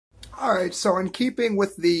All right, so in keeping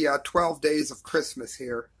with the 12 days of Christmas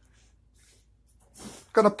here,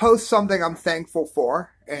 going to post something I'm thankful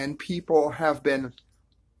for, and people have been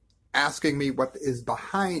asking me what is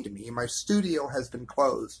behind me. My studio has been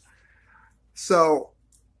closed, so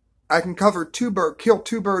I can kill two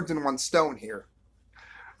birds in one stone here.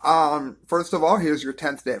 First of all, here's your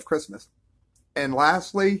 10th day of Christmas, and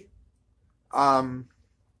lastly,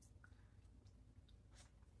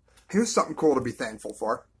 here's something cool to be thankful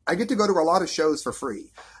for. I get to go to a lot of shows for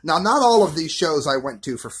free. Now, not all of these shows I went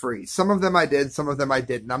to for free. Some of them I did, some of them I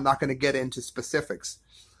didn't. I'm not going to get into specifics.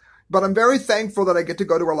 But I'm very thankful that I get to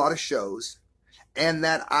go to a lot of shows and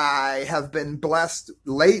that I have been blessed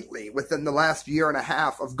lately within the last year and a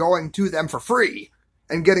half of going to them for free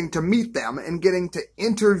and getting to meet them and getting to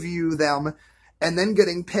interview them and then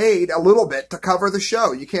getting paid a little bit to cover the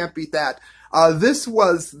show. You can't beat that. This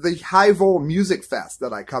was the High Vol Music Fest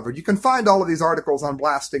that I covered. You can find all of these articles on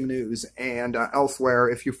Blasting News and elsewhere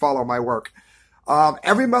if you follow my work.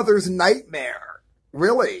 Every Mother's Nightmare.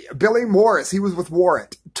 Really. Billy Morris, he was with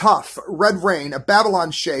Warrant. Tough. Red Rain.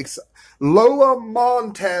 Babylon Shakes. Lola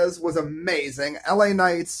Montez was amazing. LA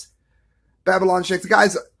Knights. Babylon Shakes.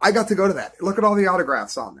 Guys, I got to go to that. Look at all the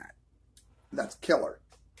autographs on that. That's killer.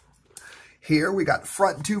 Here we got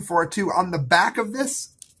Front 242. On the back of this,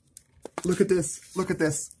 look at this. Look at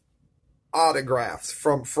this. Autographs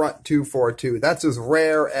from Front 242. That's as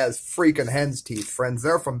rare as freaking hen's teeth, friends.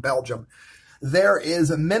 They're from Belgium. There is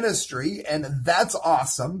a Ministry, and that's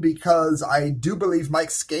awesome because I do believe Mike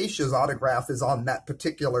Scacia's autograph is on that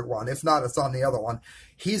particular one. If not, it's on the other one.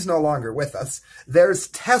 He's no longer with us. There's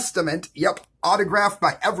Testament. Yep, autographed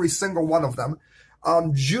by every single one of them.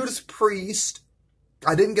 Judas Priest.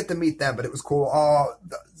 I didn't get to meet them, but it was cool.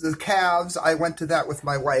 The Cavs, I went to that with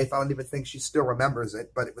my wife. I don't even think she still remembers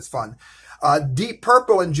it, but it was fun. Deep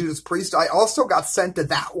Purple and Judas Priest, I also got sent to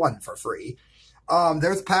that one for free.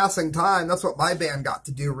 There's Passing Time. That's what my band got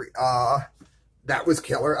to do. That was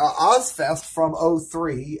killer. Ozfest from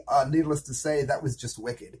 '03. Needless to say, that was just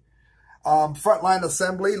wicked. Frontline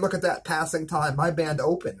Assembly, look at that, Passing Time. My band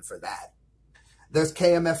opened for that. There's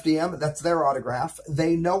KMFDM, that's their autograph.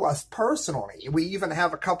 They know us personally. We even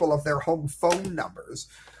have a couple of their home phone numbers.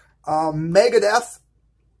 Megadeth,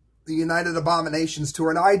 the United Abominations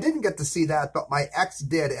tour. Now, I didn't get to see that, but my ex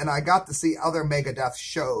did, and I got to see other Megadeth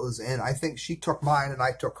shows, and I think she took mine and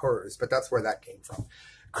I took hers, but that's where that came from.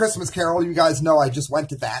 Christmas Carol, you guys know I just went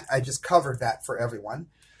to that. I just covered that for everyone.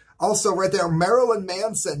 Also, right there, Marilyn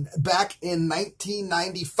Manson back in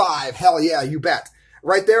 1995. Hell yeah, you bet.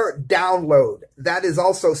 Right there, Download. That is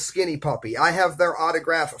also Skinny Puppy. I have their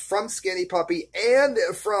autograph from Skinny Puppy and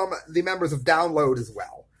from the members of Download as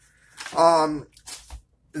well.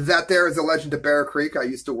 That there is a Legend of Bear Creek. I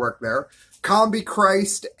used to work there. Combi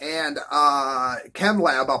Christ and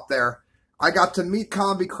ChemLab up there. I got to meet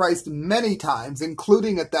Combi Christ many times,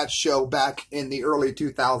 including at that show back in the early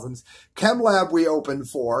 2000s. ChemLab we opened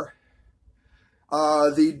for.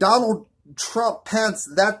 The Donald Trump Pence,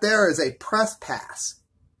 that there is a press pass.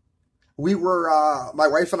 We were, my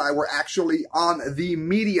wife and I were actually on the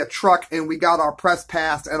media truck, and we got our press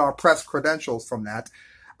pass and our press credentials from that.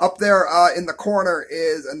 Up there in the corner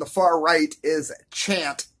is, in the far right, is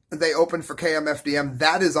Chant. They opened for KMFDM.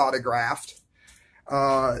 That is autographed.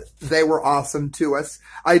 They were awesome to us.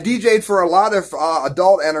 I DJ'd for a lot of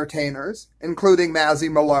adult entertainers, including Mazzy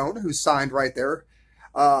Malone, who signed right there.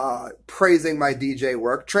 Praising my DJ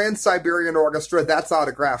work. Trans-Siberian Orchestra, that's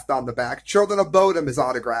autographed on the back. Children of Bodom is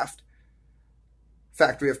autographed.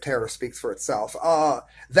 Factory of Terror speaks for itself.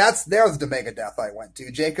 There's the Megadeth I went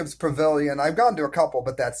to. Jacob's Pavilion. I've gone to a couple,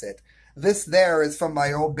 but that's it. This there is from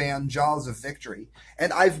my old band, Jaws of Victory.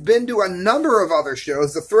 And I've been to a number of other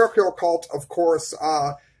shows. The Thrill Kill Cult, of course,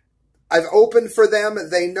 I've opened for them.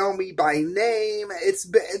 They know me by name. It's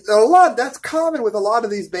been a lot. That's common with a lot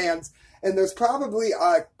of these bands. And there's probably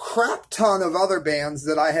a crap ton of other bands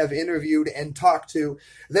that I have interviewed and talked to.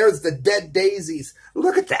 There's the Dead Daisies.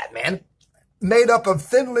 Look at that, man. Made up of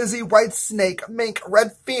Thin Lizzy, White Snake, Mink,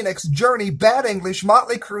 Red Phoenix, Journey, Bad English,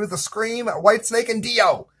 Motley Crue, The Scream, White Snake, and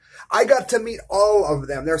Dio. I got to meet all of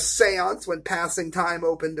them. Their Seance when Passing Time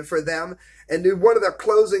opened for them, and did one of their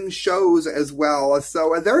closing shows as well.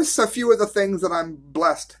 So there's a few of the things that I'm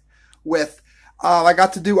blessed with. I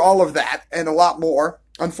got to do all of that and a lot more.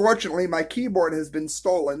 Unfortunately, my keyboard has been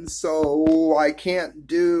stolen, so I can't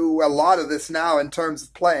do a lot of this now in terms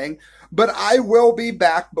of playing, but I will be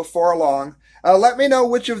back before long. Let me know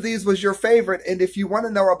which of these was your favorite, and if you want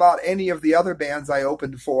to know about any of the other bands I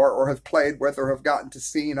opened for or have played with or have gotten to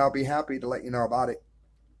see, I'll be happy to let you know about it.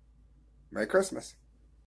 Merry Christmas.